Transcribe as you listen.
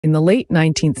In the late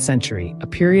 19th century, a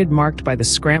period marked by the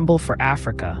scramble for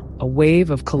Africa, a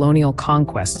wave of colonial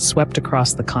conquest swept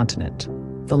across the continent.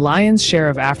 The lion's share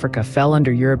of Africa fell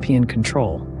under European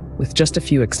control, with just a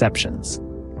few exceptions.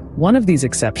 One of these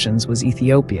exceptions was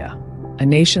Ethiopia, a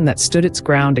nation that stood its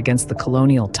ground against the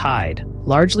colonial tide,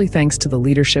 largely thanks to the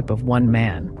leadership of one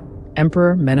man,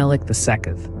 Emperor Menelik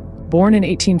II. Born in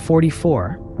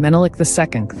 1844, Menelik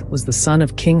II was the son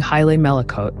of King Haile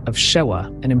Melekot of Shewa,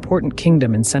 an important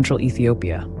kingdom in central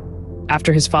Ethiopia.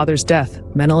 After his father's death,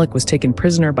 Menelik was taken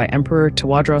prisoner by Emperor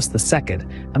Tawadros II,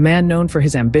 a man known for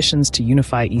his ambitions to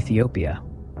unify Ethiopia.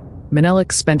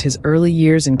 Menelik spent his early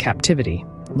years in captivity,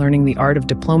 learning the art of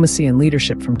diplomacy and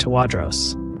leadership from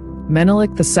Tawadros.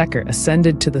 Menelik II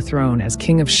ascended to the throne as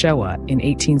King of Shewa in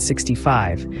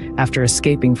 1865 after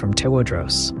escaping from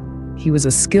Tawadros. He was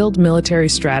a skilled military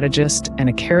strategist and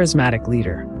a charismatic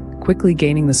leader, quickly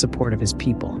gaining the support of his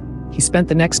people. He spent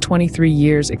the next 23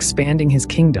 years expanding his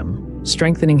kingdom,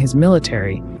 strengthening his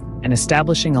military, and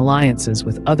establishing alliances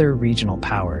with other regional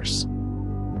powers.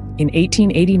 In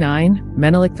 1889,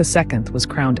 Menelik II was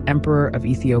crowned Emperor of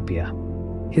Ethiopia.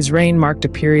 His reign marked a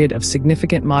period of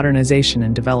significant modernization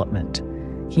and development.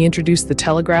 He introduced the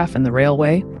telegraph and the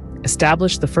railway,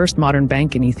 established the first modern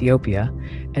bank in Ethiopia,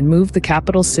 and moved the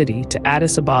capital city to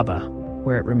Addis Ababa,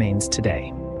 where it remains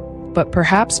today. But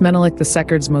perhaps Menelik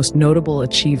II's most notable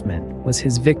achievement was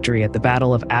his victory at the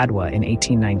Battle of Adwa in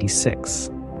 1896.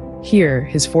 Here,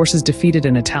 his forces defeated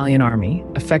an Italian army,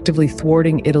 effectively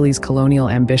thwarting Italy's colonial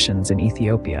ambitions in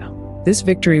Ethiopia. This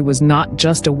victory was not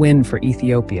just a win for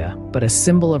Ethiopia, but a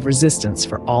symbol of resistance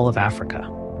for all of Africa.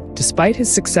 Despite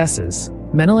his successes,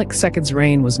 Menelik II's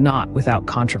reign was not without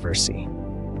controversy.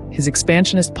 His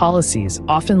expansionist policies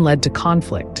often led to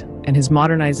conflict, and his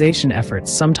modernization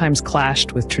efforts sometimes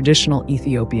clashed with traditional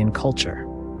Ethiopian culture.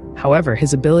 However,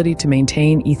 his ability to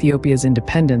maintain Ethiopia's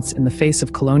independence in the face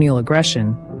of colonial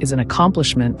aggression is an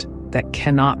accomplishment that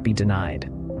cannot be denied.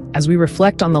 As we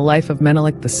reflect on the life of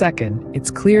Menelik II,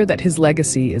 it's clear that his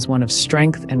legacy is one of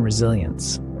strength and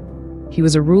resilience. He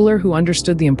was a ruler who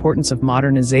understood the importance of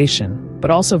modernization,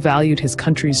 but also valued his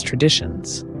country's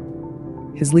traditions.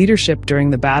 His leadership during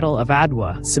the Battle of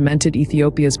Adwa cemented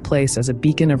Ethiopia's place as a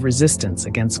beacon of resistance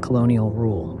against colonial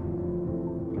rule.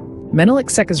 Menelik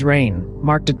II's reign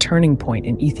marked a turning point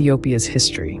in Ethiopia's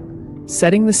history,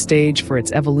 setting the stage for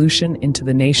its evolution into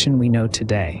the nation we know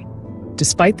today.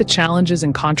 Despite the challenges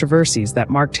and controversies that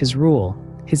marked his rule,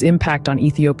 his impact on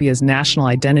Ethiopia's national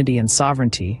identity and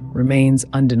sovereignty remains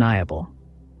undeniable.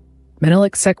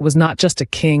 Menelik II was not just a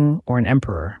king or an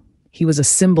emperor. He was a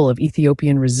symbol of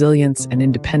Ethiopian resilience and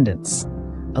independence,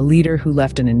 a leader who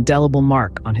left an indelible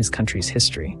mark on his country's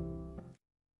history.